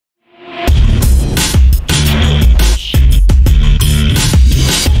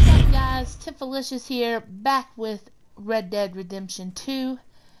Tempalicious here, back with Red Dead Redemption 2.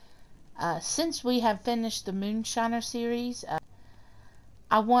 Since we have finished the Moonshiner series,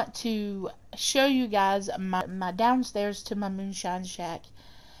 I want to show you guys my downstairs to my Moonshine shack.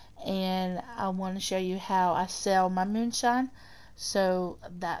 And I want to show you how I sell my moonshine. So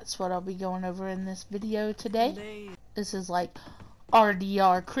that's what I'll be going over in this video today. This is like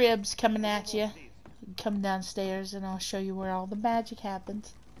RDR cribs coming at you. Come downstairs and I'll show you where all the magic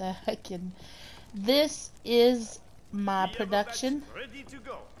happens. This is my production.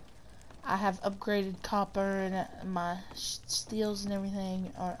 I have upgraded copper and my steels and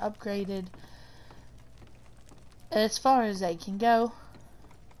everything are upgraded as far as they can go.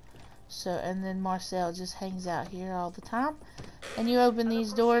 So, and then Marcel just hangs out here all the time. And you open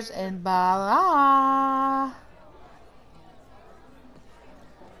these doors and voila!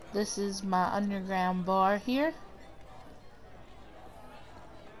 This is my underground bar here.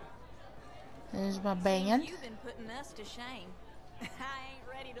 There's my band. You've been putting us to shame. I ain't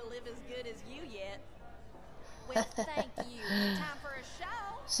ready to live as good as you yet. Well, thank you. Time for a show.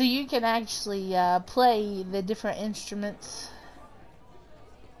 So you can actually play the different instruments.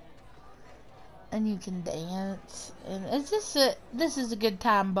 And you can dance, and it's just this is a good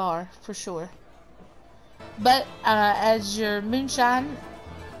time bar for sure. But as your moonshine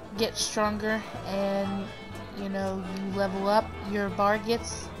gets stronger and you level up, your bar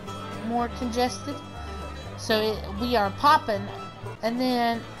gets more congested. So we are popping. And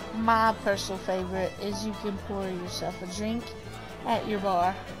then my personal favorite is you can pour yourself a drink at your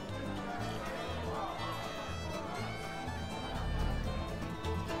bar.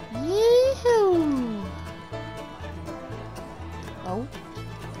 Yee-hoo! Oh,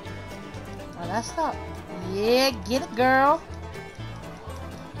 that's not. Yeah, get it, girl.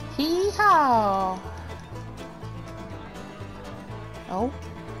 Hee-haw! Oh,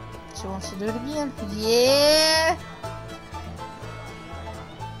 she wants to do it again. Yeah!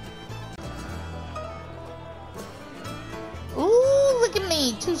 Ooh, look at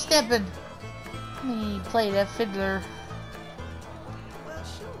me, two-stepping. Let me play that fiddler.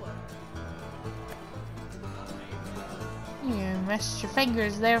 You rest your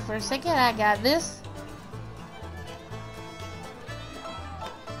fingers there for a second. I got this.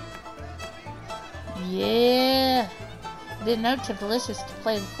 Yeah. Didn't know Tempalicious could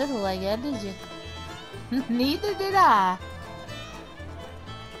play the fiddle like that, did you? Neither did I.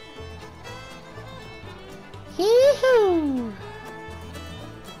 Hee-hoo!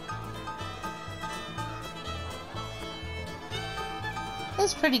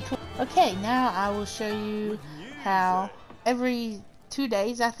 That's pretty cool. Okay, now I will show you how every 2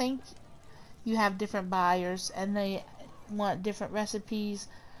 days, I think, you have different buyers and they want different recipes.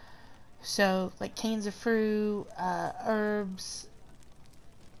 So like cans of fruit, herbs,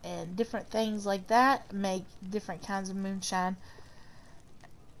 and different things like that make different kinds of moonshine.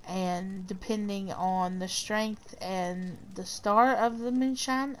 And depending on the strength and the star of the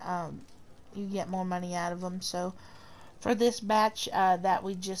moonshine, you get more money out of them. So for this batch that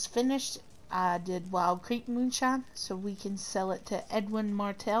we just finished, I did Wild Creek Moonshine, so we can sell it to Edwin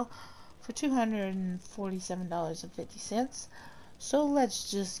Martell for $247.50. So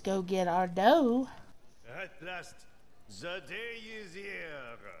let's just go get our dough. At last, the day is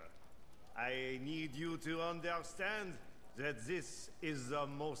here. I need you to understand that this is the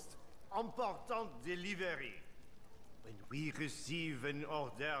most important delivery. When we receive an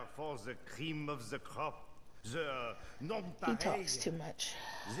order for the cream of the crop, the non-pareil, He talks too much.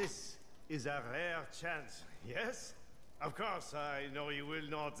 This is a rare chance, yes? Of course, I know you will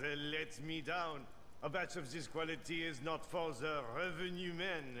not let me down. A batch of this quality is not for the revenue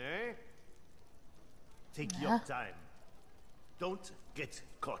men, eh? Take your time. Don't get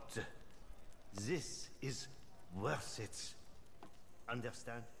caught. This is worth it.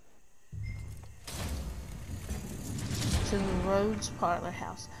 Understand? To the Rhodes Parlor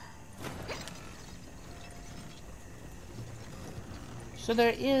House. So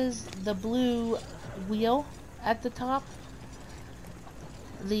there is the blue wheel at the top.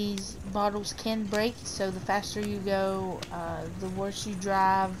 These bottles can break, so the faster you go, the worse you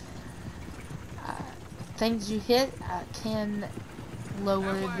drive. Things you hit can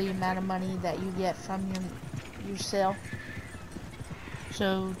lower the amount of money that you get from your sale.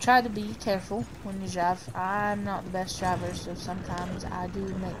 So try to be careful when you drive. I'm not the best driver, so sometimes I do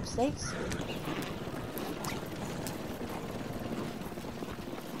make mistakes.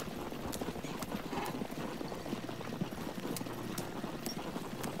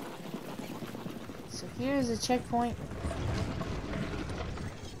 So here's a checkpoint.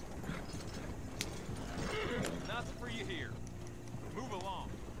 Nothing for you here. Move along.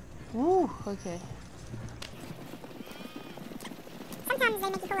 Ooh, okay. Sometimes they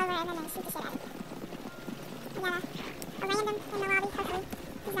make you pull over and then they shoot the shit out of you. We got a random in the lobby, hopefully.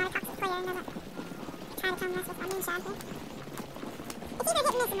 He's not a toxic player and doesn't try to come mess with my moonshine here. It's either hit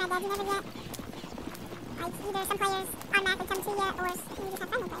and miss in Red Dead, you never get, like, either some players automatically come to you, or you just have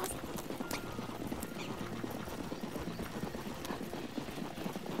friendly players.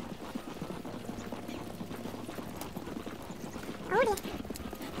 Oh dear.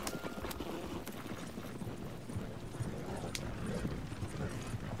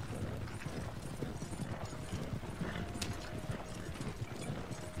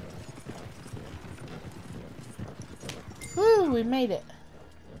 Woo, we made it.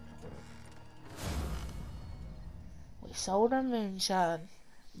 We sold our moonshine.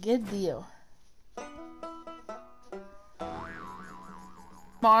 Good deal.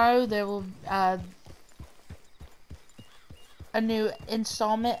 Tomorrow there will a new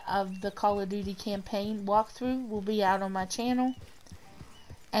installment of the Call of Duty campaign walkthrough will be out on my channel.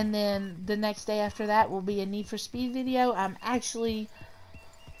 And then the next day after that will be a Need for Speed video. I'm actually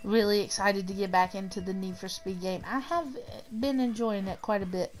really excited to get back into the Need for Speed game. I have been enjoying it quite a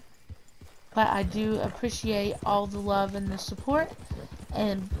bit. But I do appreciate all the love and the support.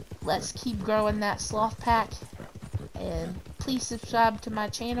 And let's keep growing that Sloth pack. And please subscribe to my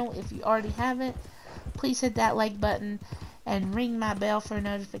channel if you already haven't. Please hit that like button and ring my bell for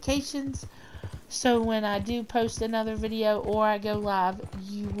notifications, so when I do post another video or I go live,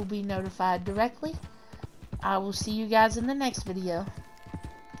 you will be notified directly. I will see you guys in the next video.